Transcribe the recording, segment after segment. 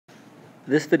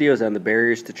This video is on the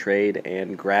barriers to trade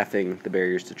and graphing the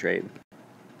barriers to trade.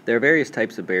 There are various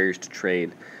types of barriers to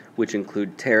trade, which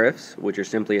include tariffs, which are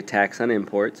simply a tax on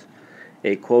imports,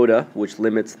 a quota, which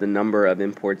limits the number of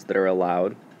imports that are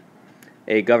allowed.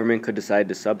 A government could decide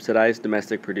to subsidize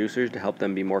domestic producers to help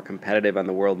them be more competitive on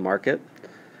the world market,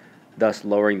 thus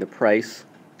lowering the price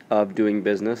of doing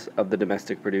business of the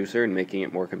domestic producer and making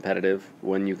it more competitive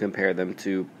when you compare them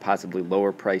to possibly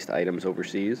lower priced items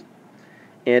overseas.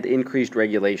 And increased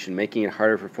regulation, making it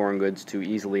harder for foreign goods to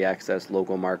easily access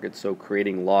local markets, so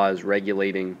creating laws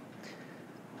regulating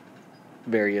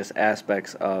various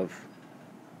aspects of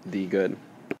the good.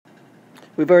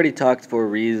 We've already talked for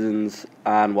reasons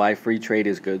on why free trade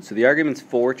is good. So the arguments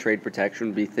for trade protection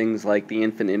would be things like the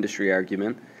infant industry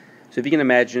argument. So if you can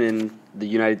imagine in the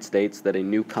United States that a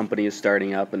new company is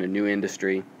starting up in a new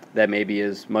industry that maybe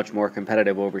is much more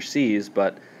competitive overseas,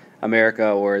 but America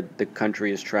or the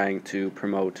country is trying to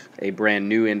promote a brand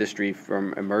new industry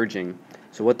from emerging.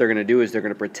 So what they're going to do is they're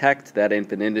going to protect that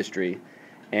infant industry,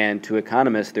 and to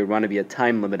economists there would want to be a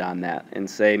time limit on that and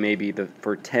say maybe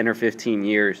for 10 or 15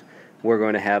 years we're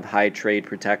going to have high trade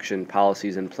protection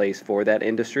policies in place for that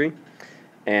industry,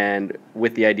 and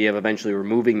with the idea of eventually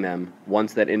removing them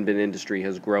once that infant industry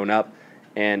has grown up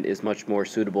and is much more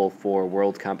suitable for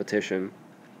world competition.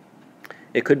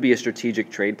 It could be a strategic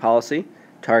trade policy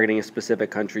targeting a specific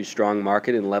country's strong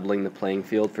market and leveling the playing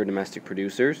field for domestic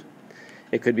producers.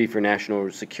 It could be for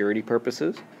national security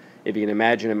purposes. If you can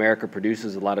imagine, America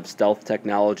produces a lot of stealth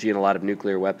technology and a lot of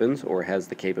nuclear weapons, or has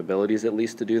the capabilities at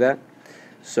least to do that.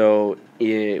 So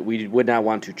we would not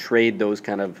want to trade those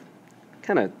kind of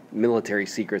military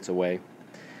secrets away.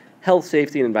 Health,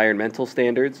 safety, and environmental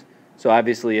standards. So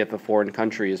obviously if a foreign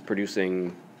country is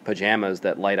producing pajamas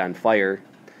that light on fire,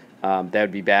 that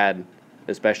would be bad,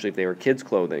 especially if they were kids'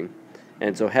 clothing.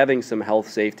 And so having some health,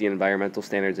 safety, and environmental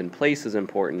standards in place is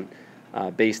important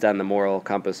based on the moral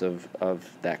compass of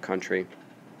that country.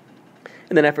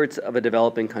 And then efforts of a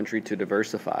developing country to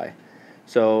diversify.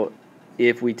 So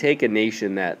if we take a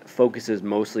nation that focuses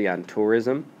mostly on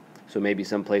tourism, so maybe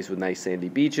some place with nice sandy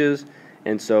beaches,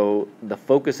 and so the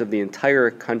focus of the entire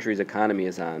country's economy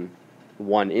is on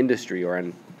one industry, or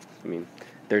on,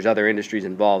 there's other industries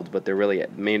involved, but they're really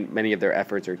many of their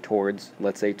efforts are towards,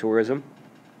 let's say, tourism,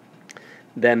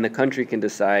 then the country can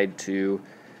decide to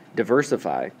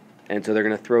diversify. And so they're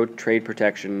going to throw trade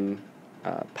protection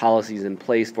policies in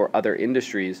place for other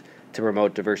industries to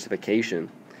promote diversification.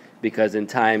 Because in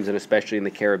times, and especially in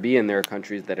the Caribbean, there are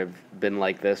countries that have been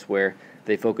like this where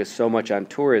they focus so much on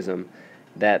tourism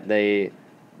that they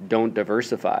don't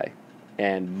diversify.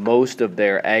 And most of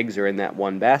their eggs are in that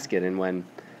one basket. And when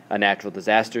a natural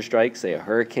disaster strikes, say a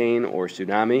hurricane or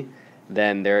tsunami,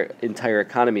 then their entire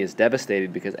economy is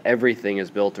devastated because everything is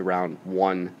built around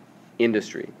one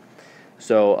industry.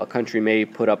 So a country may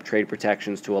put up trade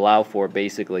protections to allow for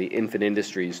basically infant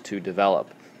industries to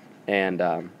develop and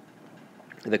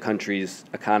the country's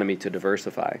economy to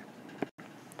diversify.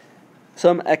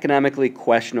 Some economically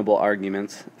questionable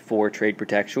arguments for trade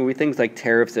protection would be things like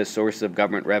tariffs as sources of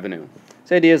government revenue.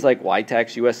 So ideas like, why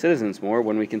tax U.S. citizens more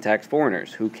when we can tax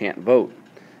foreigners who can't vote?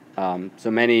 So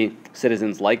many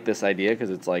citizens like this idea because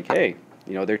it's like, hey,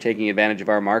 they're taking advantage of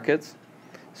our markets,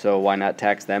 so why not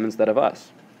tax them instead of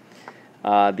us?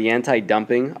 The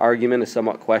anti-dumping argument is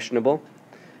somewhat questionable.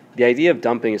 The idea of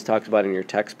dumping is talked about in your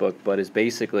textbook, but is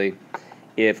basically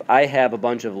if I have a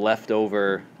bunch of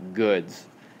leftover goods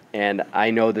and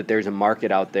I know that there's a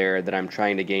market out there that I'm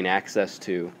trying to gain access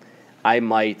to, I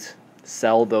might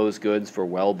sell those goods for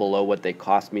well below what they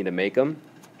cost me to make them.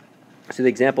 So the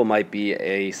example might be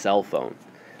a cell phone.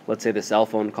 Let's say the cell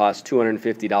phone costs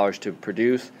 $250 to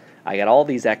produce. I got all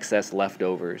these excess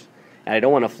leftovers, and I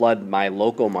don't want to flood my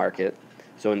local market.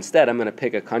 So instead, I'm going to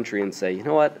pick a country and say, you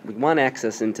know what, we want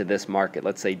access into this market,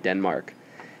 let's say Denmark,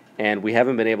 and we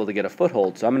haven't been able to get a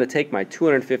foothold. So I'm going to take my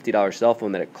 $250 cell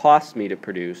phone that it costs me to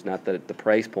produce, not the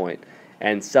price point,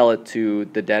 and sell it to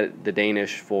the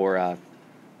Danish for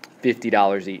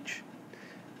 $50 each.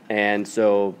 And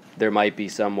so there might be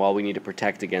some, well, we need to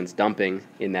protect against dumping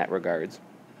in that regards.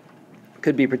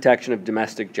 Could be protection of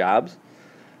domestic jobs,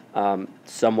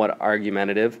 somewhat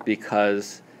argumentative,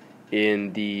 because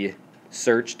in the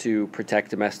search to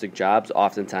protect domestic jobs,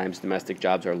 oftentimes domestic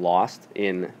jobs are lost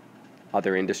in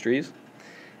other industries.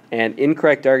 And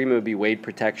incorrect argument would be wage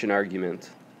protection argument.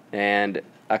 And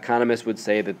economists would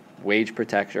say that wage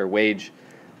protection or wage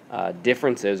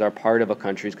differences are part of a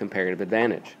country's comparative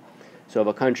advantage. So if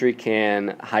a country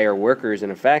can hire workers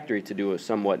in a factory to do a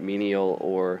somewhat menial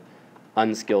or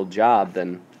unskilled job,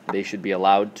 then they should be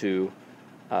allowed to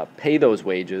pay those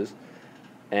wages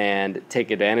and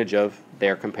take advantage of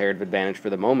their comparative advantage for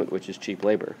the moment, which is cheap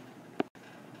labor.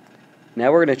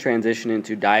 Now we're going to transition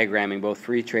into diagramming both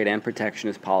free trade and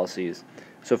protectionist policies.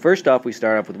 So first off, we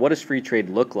start off with what does free trade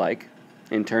look like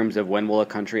in terms of when will a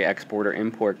country export or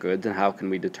import goods and how can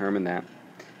we determine that?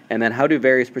 And then how do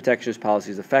various protectionist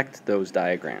policies affect those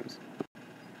diagrams?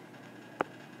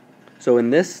 So in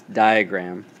this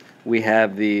diagram, we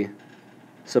have the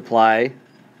supply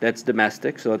that's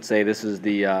domestic. So let's say this is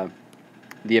the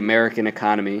American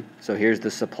economy. So here's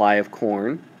the supply of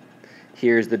corn.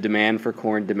 Here's the demand for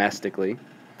corn domestically.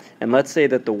 And let's say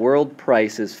that the world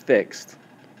price is fixed.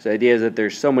 So the idea is that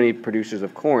there's so many producers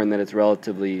of corn that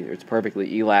it's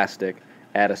perfectly elastic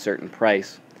at a certain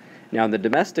price. Now in the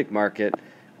domestic market,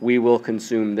 we will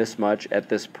consume this much at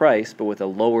this price, but with a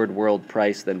lowered world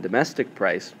price than domestic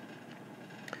price.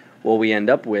 What we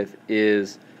end up with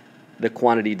is the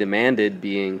quantity demanded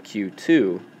being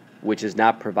Q2, which is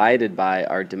not provided by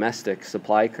our domestic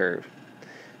supply curve.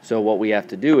 So what we have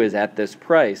to do is at this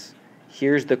price,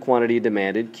 here's the quantity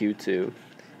demanded Q2,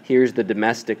 here's the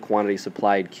domestic quantity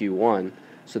supplied Q1.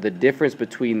 So the difference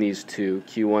between these two,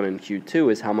 Q1 and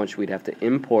Q2, is how much we'd have to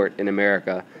import in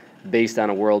America based on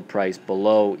a world price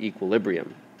below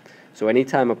equilibrium. So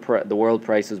anytime the world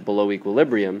price is below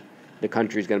equilibrium, the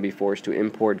country is going to be forced to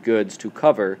import goods to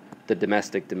cover the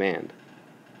domestic demand.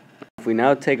 If we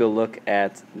now take a look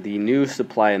at the new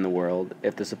supply in the world,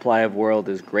 if the supply of world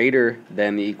is greater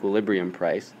than the equilibrium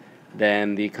price,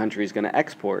 then the country is going to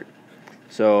export.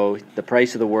 So the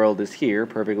price of the world is here,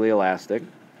 perfectly elastic,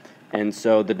 and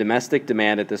so the domestic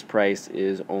demand at this price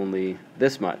is only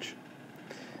this much.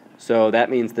 So that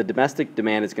means the domestic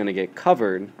demand is going to get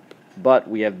covered, but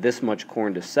we have this much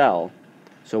corn to sell.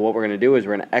 So what we're going to do is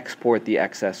we're going to export the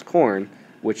excess corn,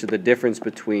 which is the difference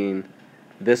between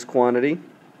this quantity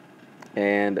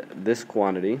and this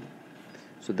quantity.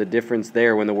 So the difference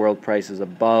there when the world price is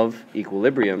above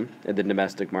equilibrium in the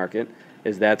domestic market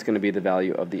is that's going to be the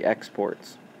value of the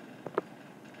exports.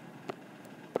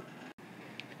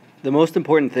 The most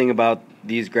important thing about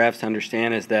these graphs to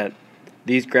understand is that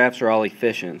these graphs are all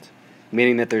efficient,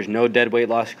 meaning that there's no deadweight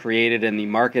loss created, and the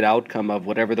market outcome of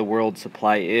whatever the world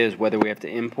supply is, whether we have to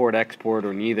import, export,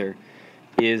 or neither,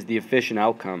 is the efficient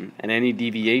outcome. And any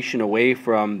deviation away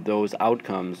from those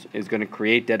outcomes is going to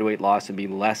create deadweight loss and be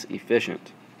less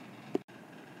efficient.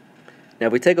 Now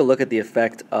if we take a look at the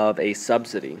effect of a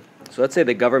subsidy, so let's say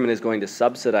the government is going to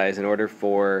subsidize in order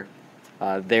for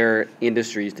their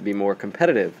industries to be more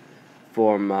competitive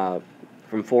from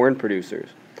foreign producers.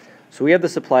 So we have the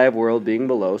supply of world being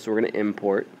below, so we're going to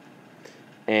import,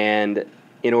 and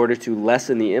in order to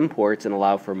lessen the imports and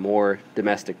allow for more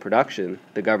domestic production,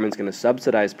 the government's going to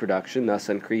subsidize production, thus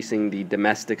increasing the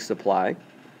domestic supply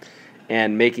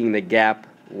and making the gap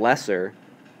lesser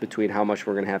between how much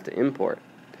we're going to have to import.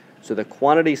 So the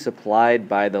quantity supplied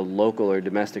by the local or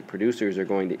domestic producers are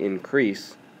going to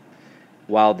increase,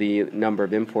 while the number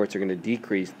of imports are going to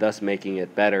decrease, thus making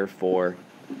it better for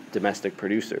domestic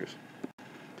producers.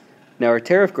 Now our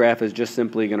tariff graph is just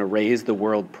simply going to raise the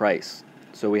world price.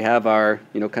 So we have our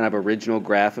kind of original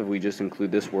graph if we just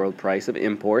include this world price of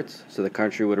imports. So the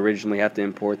country would originally have to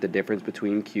import the difference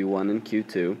between Q1 and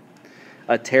Q2.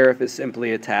 A tariff is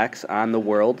simply a tax on the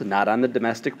world, not on the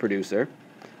domestic producer,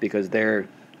 because they're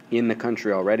in the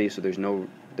country already, so there's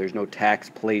no tax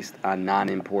placed on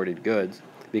non-imported goods,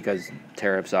 because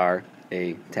tariffs are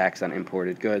a tax on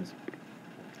imported goods.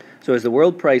 So as the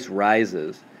world price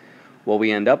rises, what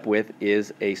we end up with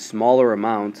is a smaller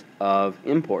amount of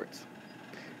imports.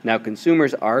 Now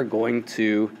consumers are going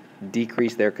to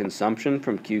decrease their consumption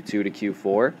from Q2 to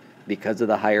Q4 because of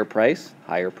the higher price,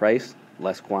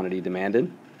 less quantity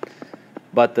demanded.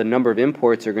 But the number of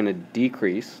imports are going to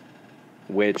decrease,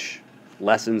 which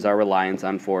lessens our reliance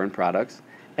on foreign products,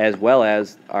 as well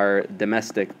as our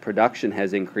domestic production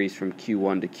has increased from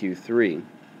Q1 to Q3.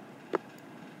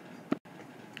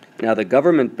 Now the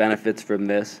government benefits from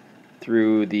this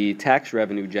through the tax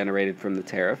revenue generated from the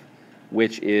tariff,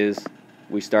 which is,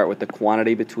 we start with the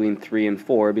quantity between 3 and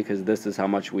 4, because this is how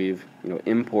much we've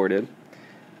imported,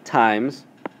 times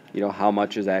how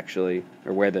much is actually,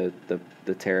 or where the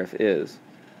tariff is.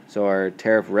 So our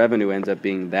tariff revenue ends up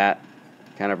being that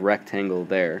kind of rectangle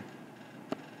there.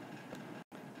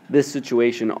 This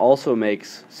situation also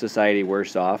makes society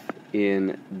worse off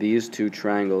in these two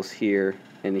triangles here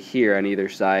and here on either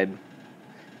side,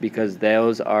 because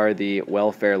those are the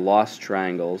welfare loss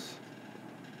triangles.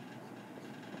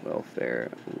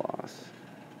 Welfare loss.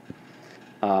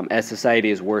 As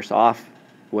society is worse off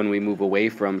when we move away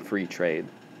from free trade.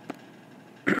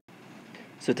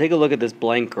 So take a look at this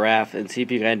blank graph and see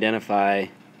if you can identify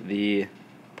the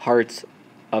parts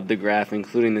of the graph,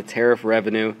 including the tariff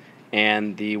revenue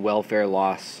and the welfare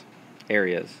loss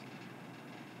areas.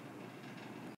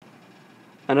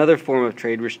 Another form of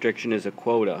trade restriction is a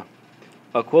quota.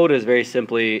 A quota is very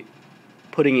simply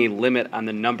putting a limit on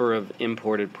the number of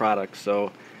imported products.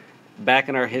 So back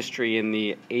in our history in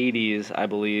the 80s, I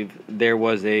believe, there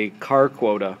was a car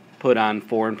quota put on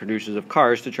foreign producers of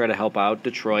cars to try to help out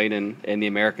Detroit and the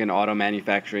American auto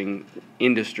manufacturing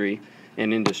industry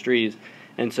and industries.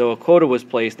 And so a quota was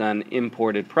placed on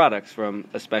imported products from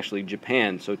especially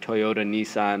Japan. So Toyota,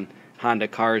 Nissan, Honda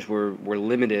cars were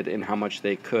limited in how much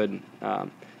they could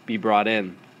be brought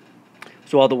in.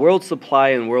 So while the world supply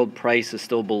and world price is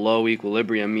still below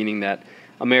equilibrium, meaning that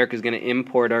America is going to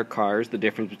import our cars, the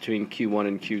difference between Q1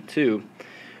 and Q2,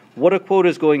 what a quota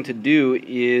is going to do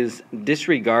is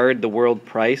disregard the world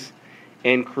price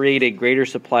and create a greater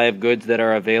supply of goods that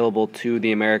are available to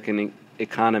the American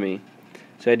economy.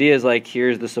 So ideas like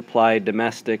here's the supply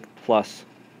domestic plus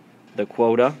the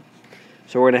quota.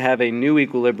 So we're going to have a new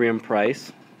equilibrium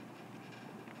price.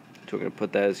 So we're going to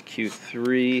put that as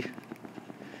Q3.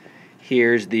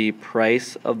 Here's the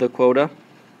price of the quota.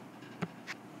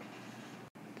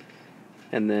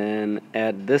 And then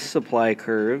add this supply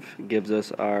curve gives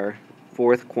us our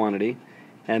fourth quantity.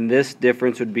 And this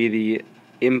difference would be the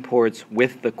imports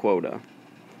with the quota.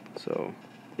 So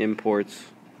imports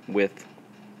with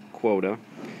quota.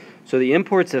 So the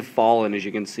imports have fallen, as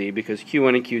you can see, because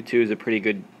Q1 and Q2 is a pretty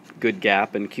good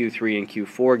gap, and Q3 and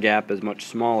Q4 gap is much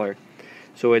smaller.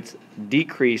 So it's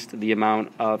decreased the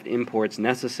amount of imports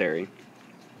necessary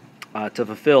to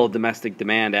fulfill domestic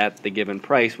demand at the given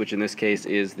price, which in this case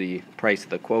is the price of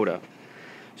the quota.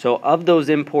 So of those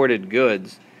imported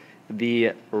goods,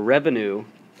 the revenue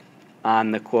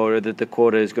on the quota that the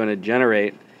quota is going to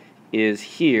generate is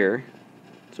here.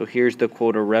 So here's the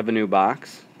quota revenue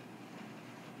box.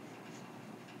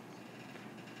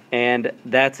 And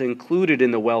that's included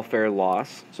in the welfare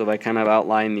loss. So if I kind of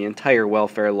outline the entire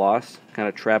welfare loss, kind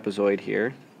of trapezoid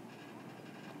here.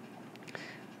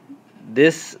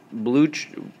 This blue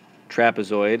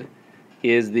trapezoid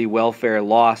is the welfare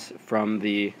loss from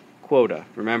the quota.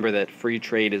 Remember that free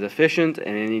trade is efficient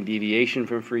and any deviation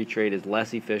from free trade is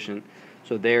less efficient.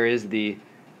 So there is the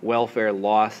welfare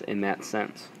loss in that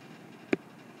sense.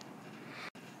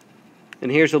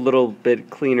 And here's a little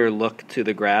bit cleaner look to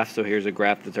the graph. So here's a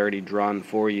graph that's already drawn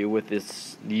for you with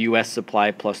this the U.S. supply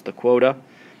plus the quota.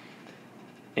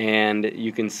 And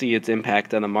you can see its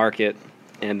impact on the market.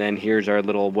 And then here's our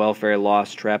little welfare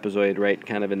loss trapezoid right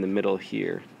kind of in the middle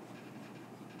here.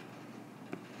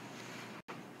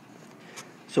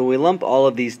 So we lump all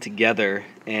of these together,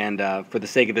 and for the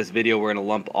sake of this video we're going to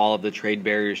lump all of the trade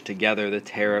barriers together, the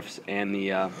tariffs and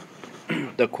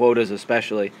the quotas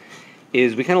especially,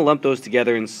 is we kind of lump those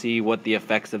together and see what the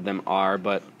effects of them are,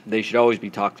 but they should always be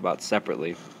talked about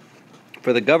separately.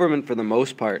 For the government, for the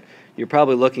most part, you're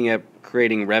probably looking at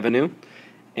creating revenue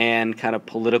and kind of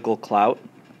political clout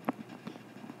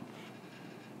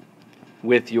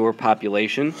with your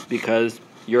population, because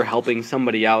you're helping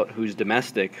somebody out who's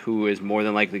domestic, who is more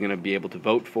than likely going to be able to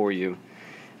vote for you,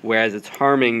 whereas it's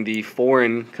harming the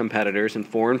foreign competitors, and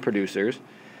foreign producers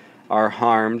are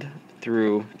harmed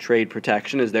through trade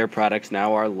protection, as their products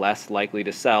now are less likely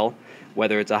to sell,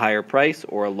 whether it's a higher price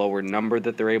or a lower number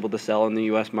that they're able to sell in the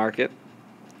U.S. market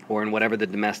or in whatever the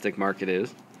domestic market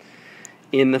is.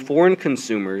 In the foreign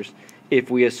consumers, if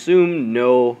we assume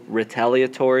no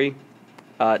retaliatory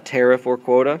tariff or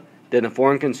quota, then the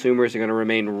foreign consumers are going to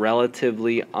remain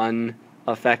relatively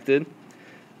unaffected.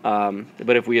 But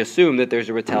if we assume that there's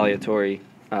a retaliatory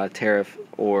tariff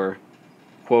or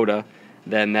quota,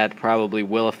 then that probably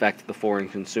will affect the foreign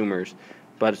consumers.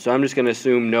 But so I'm just going to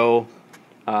assume no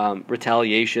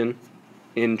retaliation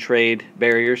in trade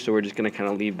barriers, so we're just going to kind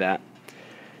of leave that.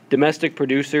 Domestic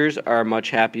producers are much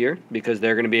happier because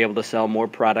they're going to be able to sell more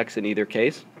products in either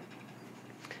case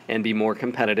and be more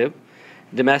competitive.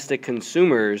 Domestic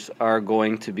consumers are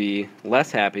going to be less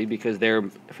happy because they're,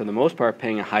 for the most part,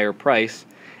 paying a higher price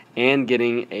and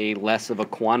getting a less of a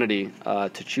quantity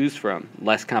to choose from,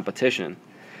 less competition.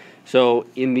 So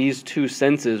in these two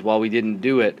senses, while we didn't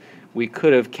do it, we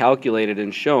could have calculated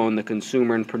and shown the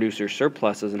consumer and producer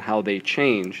surpluses and how they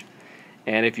change.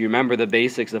 And if you remember the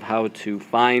basics of how to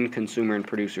find consumer and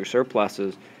producer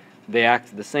surpluses, they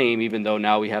act the same, even though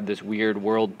now we have this weird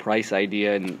world price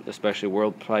idea, and especially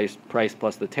world price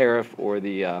plus the tariff or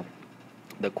the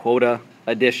quota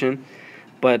addition.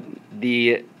 But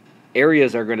the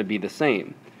areas are going to be the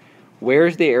same.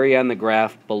 Where's the area on the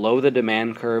graph below the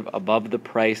demand curve, above the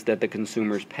price that the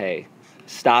consumers pay,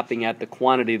 stopping at the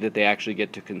quantity that they actually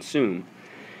get to consume?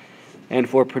 And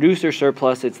for producer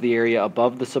surplus, it's the area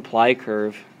above the supply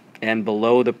curve and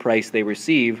below the price they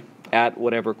receive at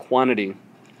whatever quantity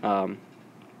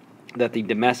that the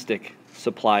domestic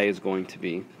supply is going to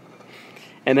be.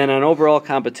 And then an overall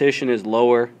competition is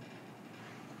lower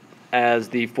as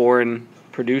the foreign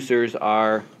producers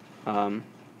are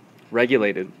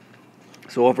regulated.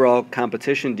 So overall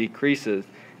competition decreases,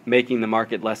 making the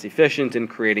market less efficient and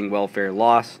creating welfare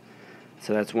loss.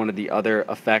 So that's one of the other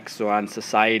effects. So on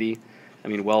society, I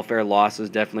mean, welfare loss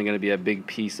is definitely going to be a big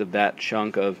piece of that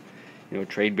chunk of,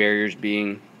 trade barriers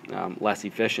being less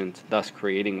efficient, thus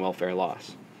creating welfare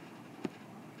loss.